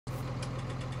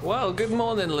Well, good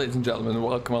morning, ladies and gentlemen.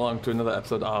 Welcome along to another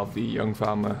episode of The Young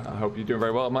Farmer. I hope you're doing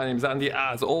very well. My name is Andy,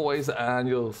 as always, and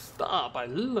you'll start by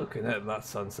looking at that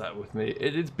sunset with me.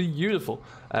 It is beautiful.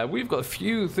 We've got a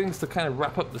few things to kind of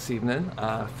wrap up this evening.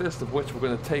 First of which, we're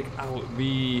going to take out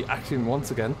the action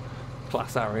once again.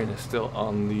 Class Arian is still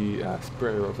on the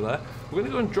sprayer over there. We're going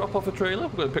to go and drop off a trailer.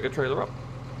 We're going to pick a trailer up.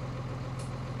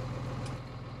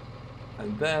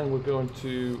 And then we're going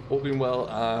to, all being well,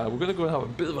 we're going to go and have a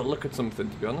bit of a look at something,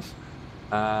 to be honest.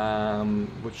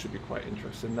 Which should be quite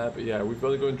interesting there. But yeah, we've got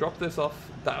to go and drop this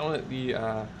off down at the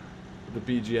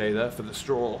BGA there for the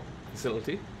straw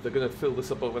facility. They're going to fill this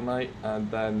up overnight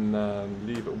and then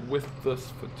leave it with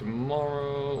us for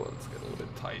tomorrow. Let's get a little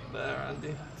bit tight there, Andy.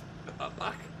 Let's put that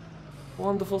back.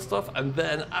 Wonderful stuff. And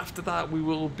then after that, we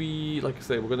will be, like I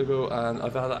say, we're going to go and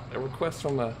I've had a request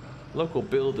from a local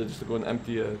builder just to go and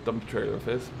empty a dump trailer of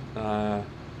his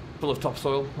full of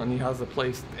topsoil, and he has a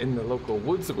place in the local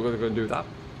woods that we're going to go and do that.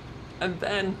 And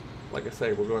then, like I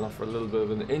say, we're going off for a little bit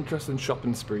of an interesting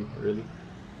shopping spree, really.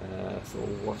 So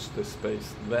watch this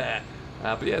space there.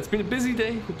 But yeah, it's been a busy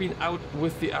day. We've been out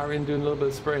with the Arian doing a little bit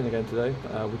of spraying again today,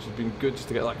 which has been good just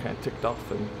to get that kind of ticked off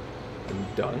and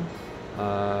done.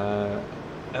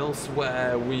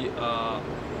 Elsewhere we are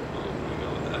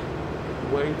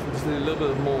waiting to do a little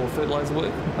bit more fertilizer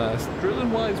work.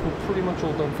 Drilling wise, we're pretty much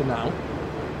all done for now.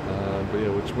 But yeah,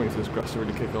 we're just waiting for this grass to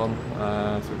really kick on,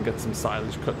 so we can get some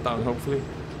silage cut down, hopefully.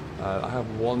 I have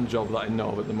one job that I know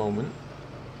of at the moment,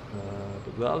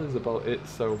 but that is about it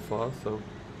so far. So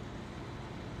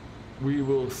we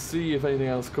will see if anything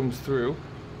else comes through.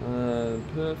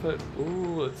 Perfect.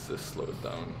 Ooh, let's just slow it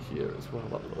down here as well.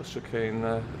 That little chicane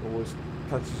there always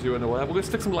catches you unaware. We're going to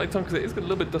stick some lights on because it is getting a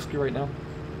little bit dusky right now.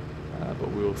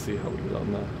 But we will see how we get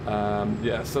on there.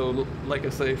 Yeah, so like I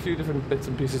say, a few different bits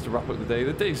and pieces to wrap up the day.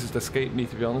 The day's just escaped me,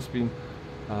 to be honest. Been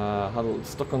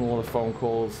stuck on a lot of phone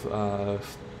calls,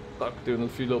 stuck doing a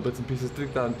few little bits and pieces.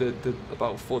 Did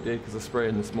about 40 acres of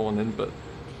spraying this morning, but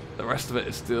the rest of it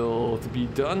is still to be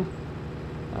done.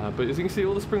 But as you can see,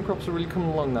 all the spring crops are really coming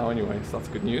along now anyway, so that's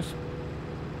good news.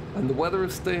 And the weather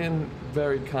is staying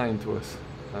very kind to us.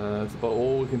 That's about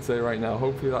all we can say right now.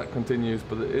 Hopefully that continues,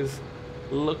 but it is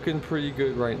looking pretty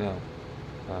good right now,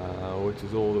 which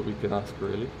is all that we can ask,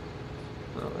 really.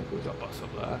 Oh, there goes that bus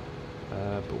up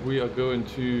there. But we are going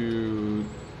to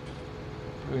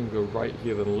go right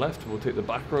here then left. We'll take the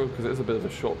back road because it is a bit of a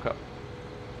shortcut.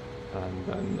 And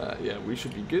then, yeah, we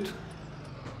should be good.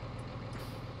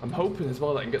 I'm hoping as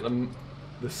well that I can get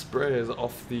the sprayers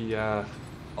off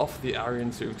the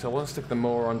Arian soon, because I want to stick the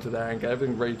mower onto there and get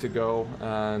everything ready to go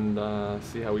and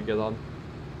see how we get on.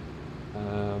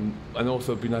 And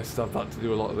also it'd be nice to have that to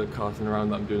do a lot of the carting around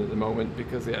that I'm doing at the moment,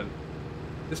 because yeah,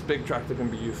 this big tractor can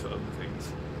be used for other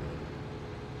things.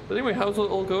 But anyway, how's it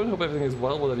all going? Hope everything is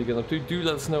well, whatever you're getting up to. Do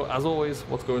let us know, as always,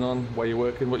 what's going on, where you're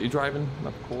working, what you're driving,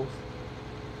 of course.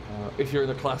 If you're in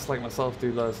a class like myself,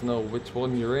 do let us know which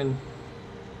one you're in.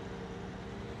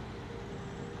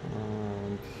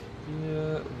 And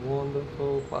yeah,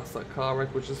 wonderful. Past that car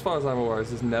wreck, which as far as I'm aware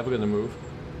is never going to move.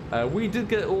 We did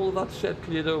get all of that shed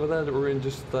cleared over there that we were in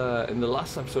just in the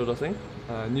last episode, I think.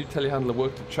 New telehandler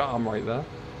worked a charm right there.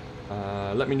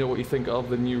 Let me know what you think of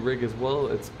the new rig as well.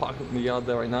 It's parked up in the yard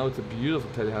there right now. It's a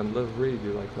beautiful telehandler. Really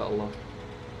do like that a lot.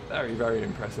 Very, very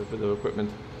impressive bit of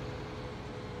equipment.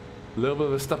 A little bit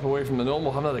of a step away from the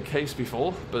normal. I haven't had a case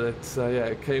before, but it's yeah,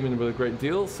 it came in with a great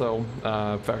deal, so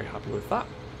very happy with that.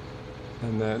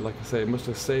 And like I say, it must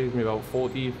have saved me about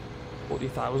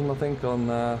 40,000, I think,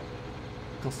 on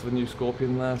cost of a new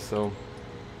Scorpion there, so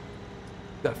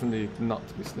definitely not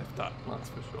to be sniffed at, that's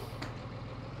for sure.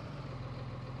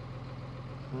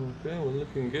 Okay, we're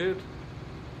looking good.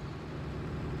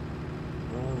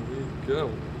 There we go.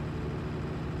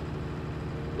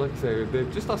 Like I say,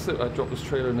 they've just asked that I drop this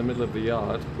trailer in the middle of the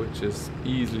yard, which is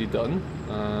easily done.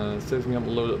 Saves me having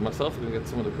to load it myself. I'm going to get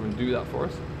someone to come and do that for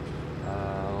us.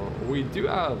 We do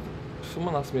have,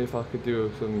 someone asked me if I could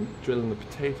do some drilling the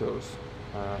potatoes.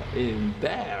 In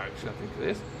there, actually, I think it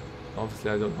is.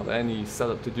 Obviously, I don't have any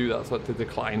setup to do that, so I had to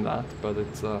decline that. But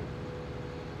it's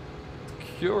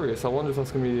curious. I wonder if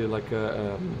that's going to be like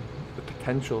the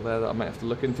potential there that I might have to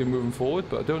look into moving forward.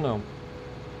 But I don't know.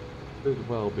 Could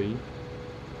well be.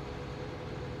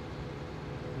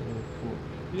 Come up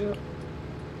here.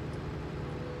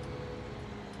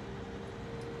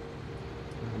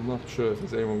 I'm not sure if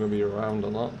there's anyone going to be around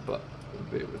or not, but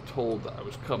they were told that I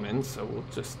was coming, so we'll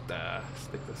just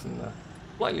stick this in there.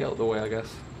 Slightly out of the way, I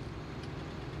guess.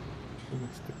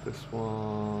 Let's stick this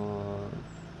one,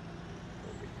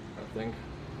 I think.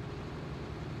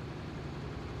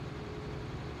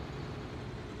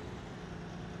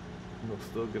 We'll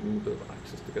still give them a bit of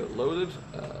access to get it loaded,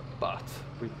 but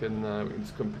we can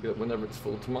just come pick it up whenever it's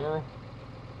full tomorrow.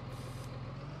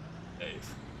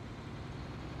 Days.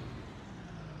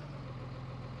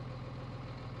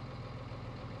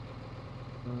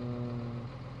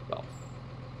 Well,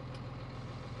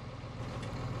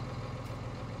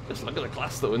 just look at the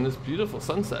glass though in this beautiful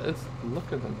sunset. It's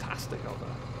looking fantastic out there.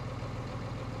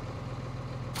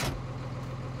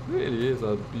 It really is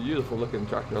a beautiful looking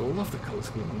tractor. I love the colour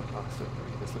scheme on the glass. It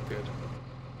really does look good.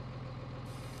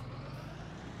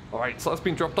 Alright, so that's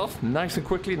been dropped off nice and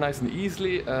quickly, nice and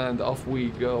easily, and off we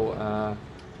go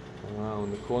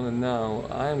around the corner now.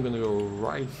 I'm going to go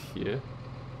right here.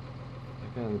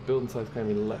 Again, the building site's kind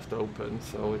of been left open,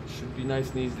 so it should be nice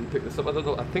and easy to pick this up. I don't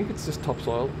know, I think it's just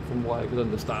topsoil, from what I could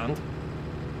understand.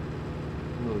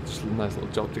 Just a nice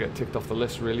little job to get ticked off the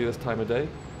list, really, this time of day.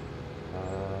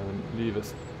 Leave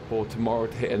us for tomorrow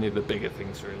to hit any of the bigger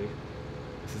things, really.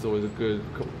 This is always a good,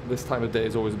 this time of day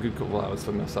is always a good couple of hours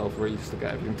for myself, really, just to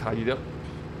get everything tidied up,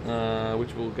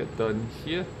 which will get done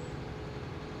here.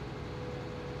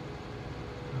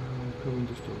 Coming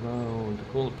just around the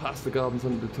corner past the garden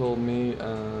centre, they told me,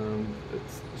 and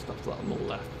it's just after that on the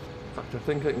left. In fact, I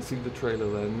think I can see the trailer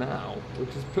there now, which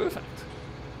is perfect.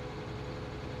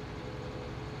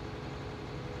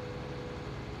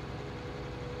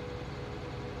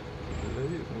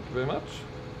 Thank you very much.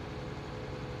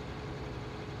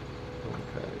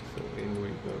 Okay, so in we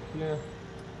go here.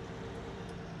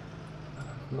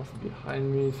 Nothing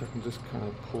behind me, so I can just kind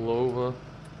of pull over.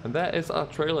 And there is our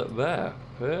trailer there.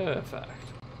 Perfect.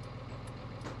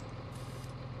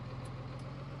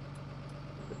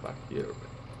 Get back here a bit.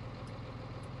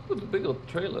 Oh, it's a big old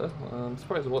trailer. I'm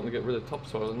surprised I wanted to get rid of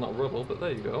topsoil and not rubble, but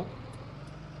there you go.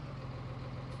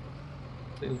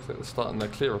 It looks like they're starting their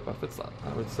clear up efforts, that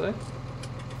I would say.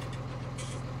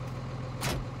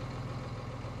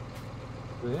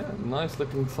 So yeah, nice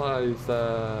looking size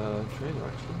trailer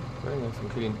actually. Very nice and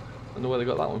clean. I don't know where they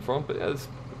got that one from, but yeah, it's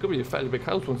could be a fairly big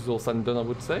house once it's all said and done, I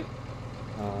would say.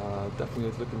 Definitely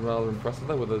is looking rather impressive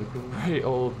there with a great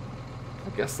old,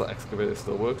 I guess that excavator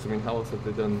still works. I mean, how else have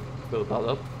they done build that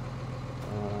up?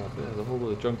 But there's a whole lot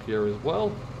of junk here as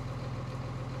well.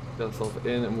 Get ourselves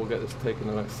in and we'll get this taken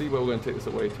away. See where we're going to take this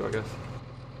away to, I guess.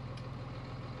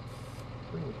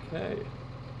 Okay.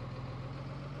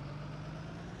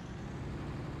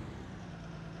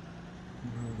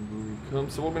 And we come.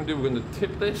 So what we're going to do, we're going to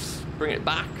tip this, bring it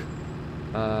back.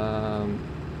 Oh,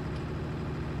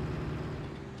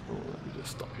 let me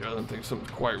just stop here. I don't think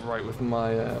something's quite right with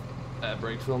my air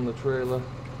brakes on the trailer.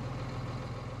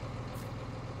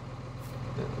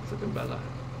 Yeah, it's looking better.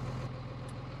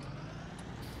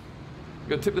 We're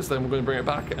going to tip this then, we're going to bring it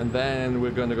back, and then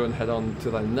we're going to go and head on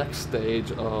to the next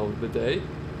stage of the day.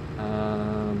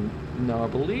 Now I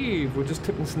believe we're just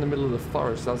tipping this in the middle of the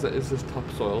forest, as it is this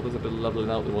topsoil. There's a bit of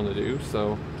leveling out we want to do,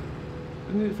 so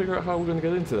we need to figure out how we're going to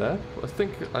get into there. I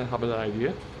think I have an idea.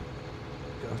 Going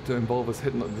to have to involve us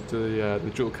hitting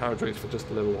the dual carriage race for just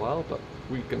a little while, but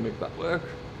we can make that work.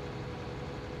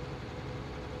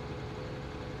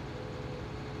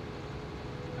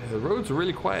 The roads are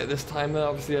really quiet this time.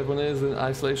 Obviously everyone is in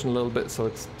isolation a little bit, so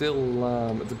it's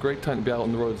still it's a great time to be out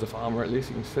on the road as a farmer. At least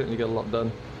you can certainly get a lot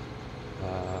done.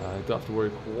 Don't have to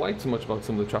worry quite so much about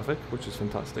some of the traffic, which is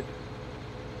fantastic.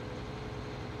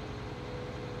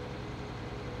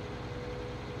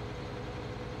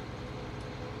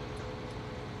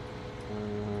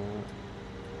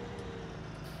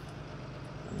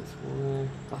 This way.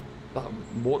 That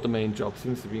water main job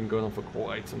seems to have been going on for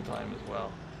quite some time as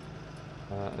well.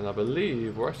 And I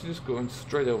believe we're actually just going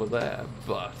straight over there,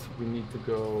 but we need to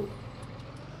go.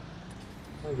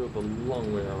 I go the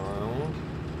long way around.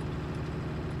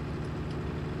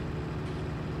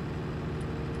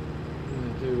 What I'm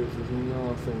gonna do is there's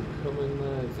nothing coming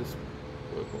there. Just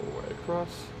work our way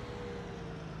across.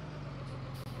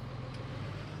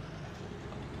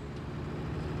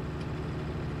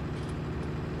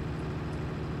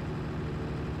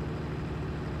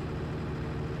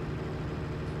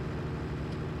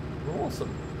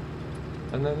 Awesome.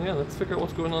 And then yeah, let's figure out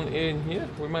what's going on in here.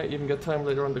 We might even get time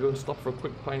later on to go and stop for a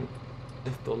quick pint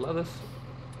if they'll let us.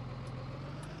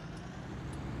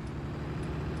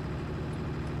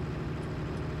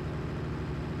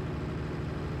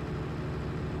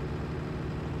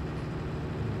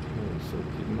 Okay, so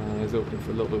keep my eyes open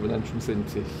for a little bit of an entrance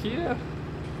into here.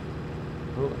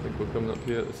 Oh, I think we're coming up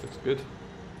here. This looks good.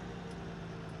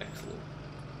 Excellent.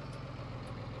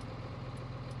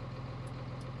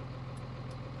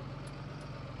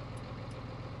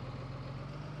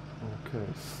 Okay,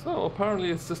 so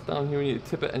apparently it's just down here. We need to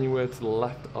tip it anywhere to the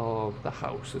left of the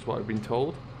house, is what I've been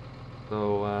told.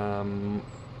 So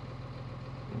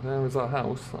There is our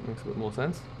house. That makes a bit more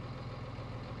sense.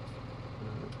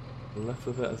 Left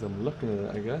of it as I'm looking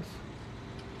at it, I guess.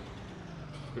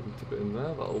 We can tip it in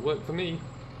there. That'll work for me.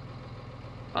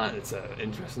 And it's an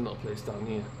interesting little place down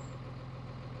here.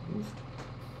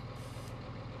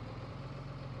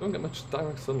 Don't get much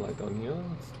direct sunlight down here.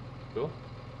 That's sure.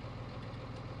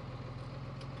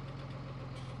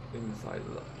 Inside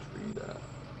of that tree there.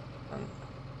 And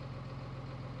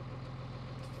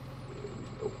there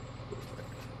we go. Perfect.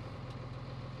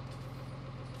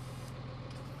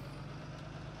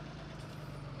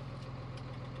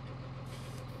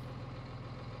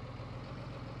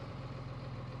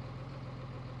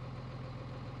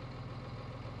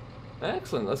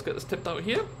 Excellent, let's get this tipped out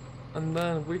here, and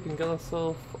then we can get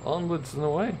ourselves onwards and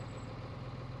away.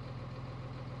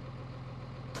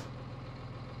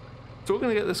 So we're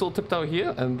going to get this all tipped out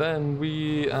here, and then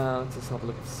we, let's just have a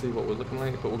look to see what we're looking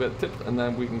like, but we'll get it tipped, and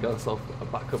then we can get ourselves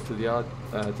back up to the yard,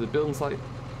 to the building site,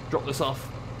 drop this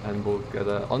off, and we'll get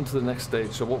on to the next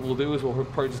stage. So what we'll do is we'll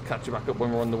probably just catch you back up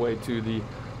when we're on the way to the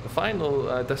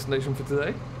final destination for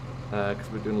today,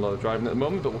 because we're doing a lot of driving at the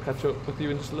moment, but we'll catch up with you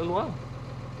in just a little while.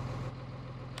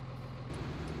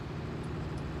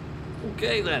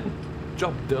 Okay then,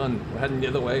 job done. We're heading the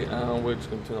other way, and we're just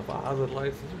going to turn off our hazard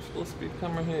lights. Is there still a speed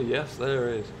camera here? Yes, there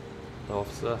is. The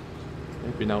officer,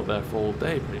 they've been out there for all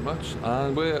day pretty much,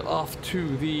 and we're off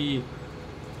to the,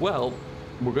 well,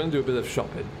 we're going to do a bit of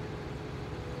shopping,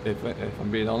 if I'm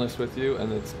being honest with you,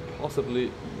 and it's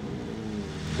possibly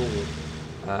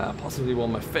possibly one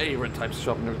of my favourite types of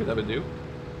shopping we could ever do.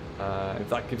 If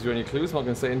that gives you any clues, I'm not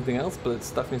going to say anything else, but it's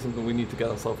definitely something we need to get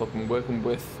ourselves up and working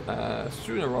with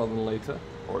sooner rather than later,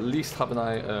 or at least have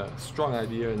a strong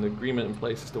idea and agreement in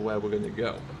place as to where we're going to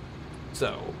go.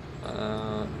 So,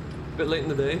 a bit late in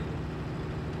the day,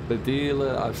 the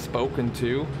dealer I've spoken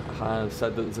to has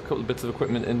said that there's a couple of bits of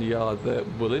equipment in the yard that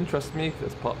will interest me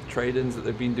as part of trade-ins that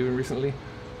they've been doing recently,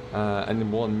 and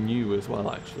then one new as well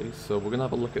actually, so we're going to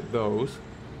have a look at those.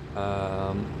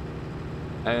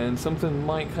 And something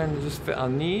might kind of just fit our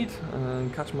need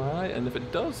and catch my eye, and if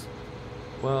it does,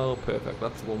 well, perfect,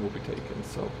 that's the one we'll be taking.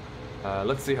 So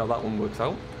let's see how that one works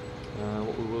out.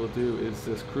 What we will do is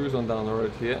just cruise on down the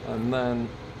road here, and then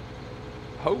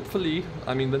hopefully,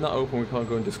 I mean, they're not open, we can't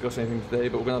go and discuss anything today,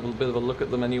 but we're going to have a bit of a look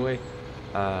at them anyway,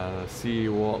 see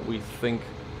what we think,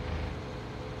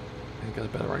 and get a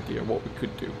better idea of what we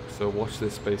could do. So watch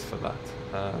this space for that.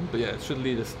 But yeah, it should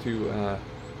lead us to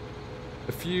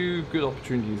a few good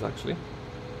opportunities actually.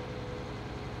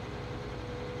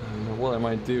 And what I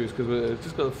might do is, because we've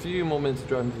just got a few more minutes of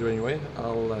driving to do anyway,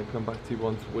 I'll come back to you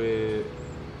once we're...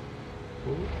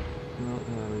 Oh, no,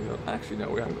 there we go. Actually no,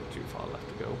 we haven't got too far left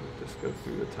to go. We'll just go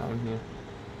through the town here.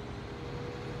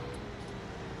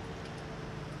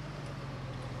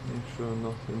 Make sure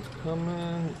nothing's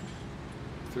coming.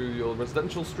 Through the old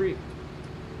residential street.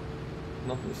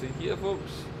 Nothing to see here,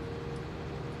 folks.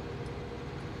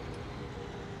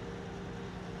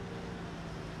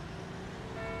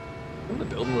 And the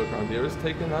building work around here is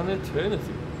taking an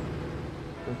eternity.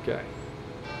 Okay.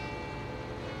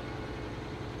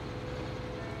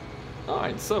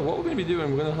 Alright, so what we're going to be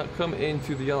doing, we're going to come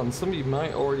into the yard, and some of you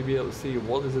might already be able to see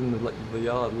what is in the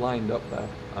yard lined up there.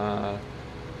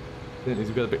 As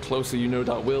we get a bit closer, you no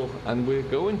doubt will. And we're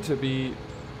going to be,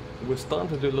 we're starting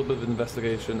to do a little bit of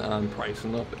investigation and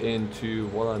pricing up into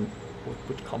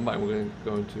which combine we're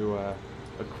going to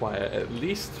acquire, at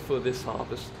least for this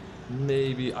harvest.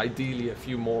 Maybe ideally a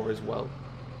few more as well.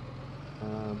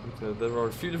 But there are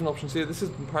a few different options here. This is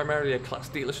primarily a class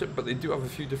dealership, but they do have a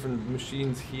few different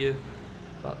machines here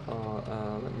that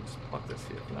are, let me just park this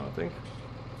here for now, I think.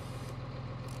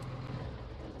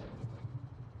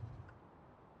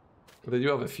 They do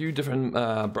have a few different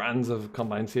brands of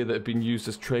combines here that have been used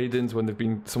as trade-ins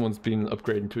when someone's been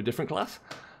upgrading to a different class.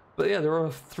 But yeah, there are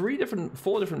four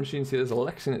different machines here. There's a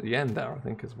Lexington at the end there, I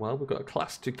think, as well. We've got a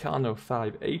Class Tucano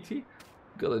 580. We've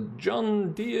got a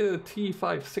John Deere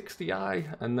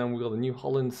T560i, and then we've got a New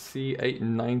Holland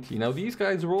C890. Now, these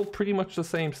guys are all pretty much the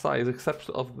same size, with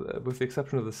the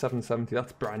exception of the 770.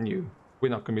 That's brand new. We're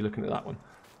not going to be looking at that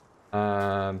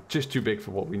one. Just too big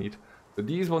for what we need. But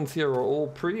these ones here are all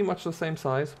pretty much the same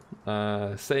size.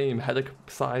 Same header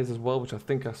size as well, which I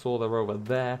think I saw they're over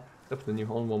there. Except for the New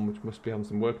Holland one, which must be having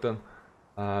some work done.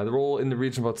 They're all in the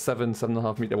region of about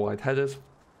 7.5 meter wide headers.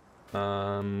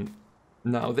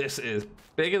 Now this is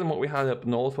bigger than what we had up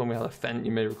north when we had a Fendt,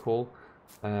 you may recall,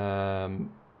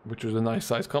 which was a nice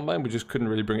size combine. We just couldn't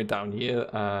really bring it down here,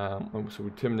 so we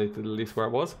terminated at least where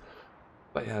it was.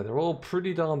 But yeah, they're all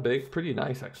pretty darn big, pretty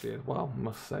nice actually as well, I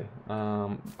must say.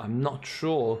 I'm not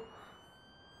sure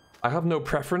I have no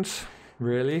preference,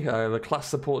 really. The class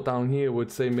support down here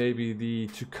would say maybe the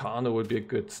Tucano would be a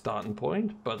good starting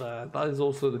point, but that is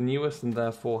also the newest and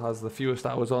therefore has the fewest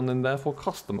hours on and therefore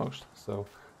costs the most. So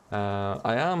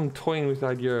I am toying with the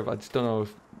idea of, I just don't know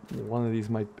if one of these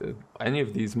might, any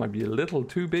of these might be a little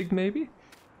too big maybe.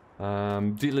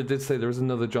 Dealer did say there is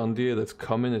another John Deere that's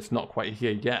coming. It's not quite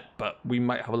here yet, but we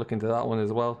might have a look into that one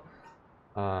as well.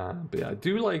 But yeah, I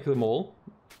do like them all.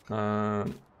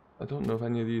 I don't know if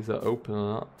any of these are open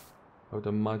or not. I would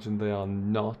imagine they are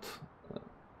not.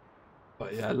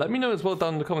 But yeah, let me know as well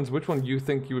down in the comments which one you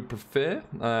think you would prefer.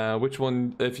 Which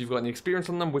one, if you've got any experience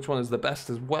on them, which one is the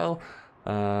best as well.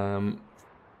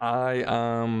 I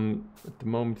am, at the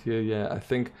moment here, yeah, I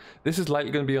think this is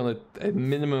likely going to be on a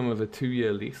minimum of a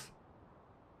 2-year lease.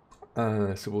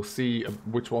 So we'll see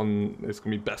which one is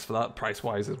going to be best for that,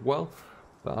 price-wise as well.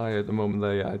 But I, at the moment,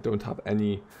 I don't have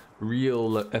any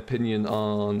real opinion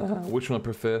on which one I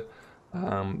prefer.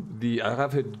 I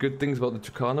have heard good things about the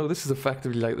Tucano. This is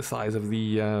effectively like the size of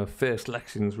the first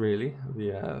Lexions, really,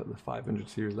 the 500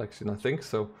 series Lexion, I think.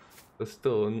 So there's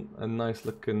still a nice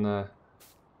looking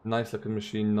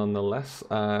machine nonetheless.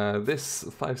 This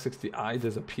 560i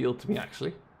does appeal to me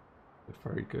actually. It's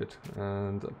very good.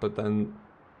 But then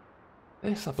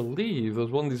this, I believe, there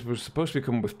was one of these was supposed to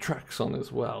come with tracks on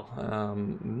as well.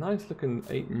 Nice looking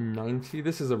 890.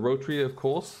 This is a rotary, of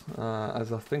course,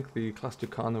 as I think the Class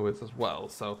Tucano is as well.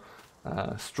 So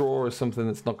straw is something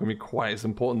that's not going to be quite as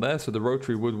important there. So the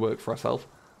rotary would work for ourselves.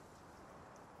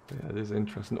 Yeah, it is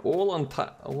interesting. All on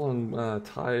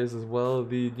tires as well.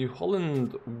 The New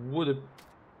Holland would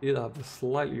appear to have the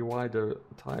slightly wider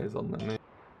tires on them.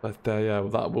 But yeah,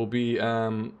 that will be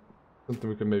something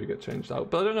we can maybe get changed out.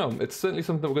 But I don't know. It's certainly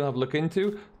something we're going to have a look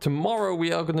into. Tomorrow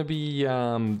we are going to be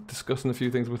discussing a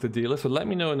few things with the dealer. So let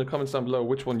me know in the comments down below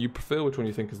which one you prefer, which one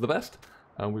you think is the best.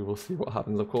 And we will see what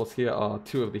happens. Of course, here are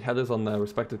two of the headers on their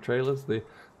respective trailers. The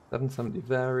 770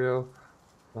 Vario.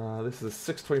 This is a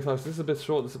 625, so this is a bit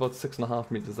short. This is about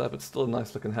 6.5 meters there, but still a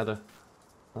nice looking header.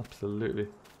 Absolutely.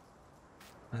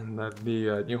 And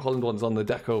the New Holland one's on the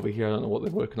deck over here. I don't know what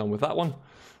they're working on with that one.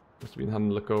 Must have been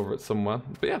having a look over it somewhere.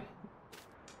 But yeah,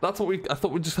 that's what I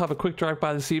thought we'd just have a quick drive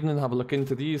by this evening, have a look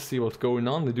into these, see what's going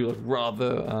on. They do look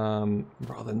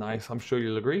rather nice. I'm sure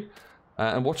you'll agree.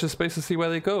 And watch this space to see where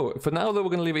they go. For now, though, we're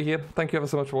going to leave it here. Thank you ever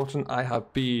so much for watching. I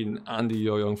have been Andy,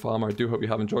 your young farmer. I do hope you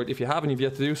have enjoyed. If you haven't, you've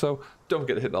yet to do so, don't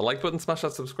forget to hit that like button, smash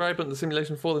that subscribe button, the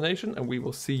simulation for the nation, and we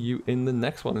will see you in the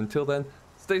next one. Until then,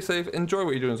 stay safe, enjoy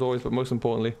what you're doing as always, but most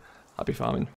importantly, happy farming.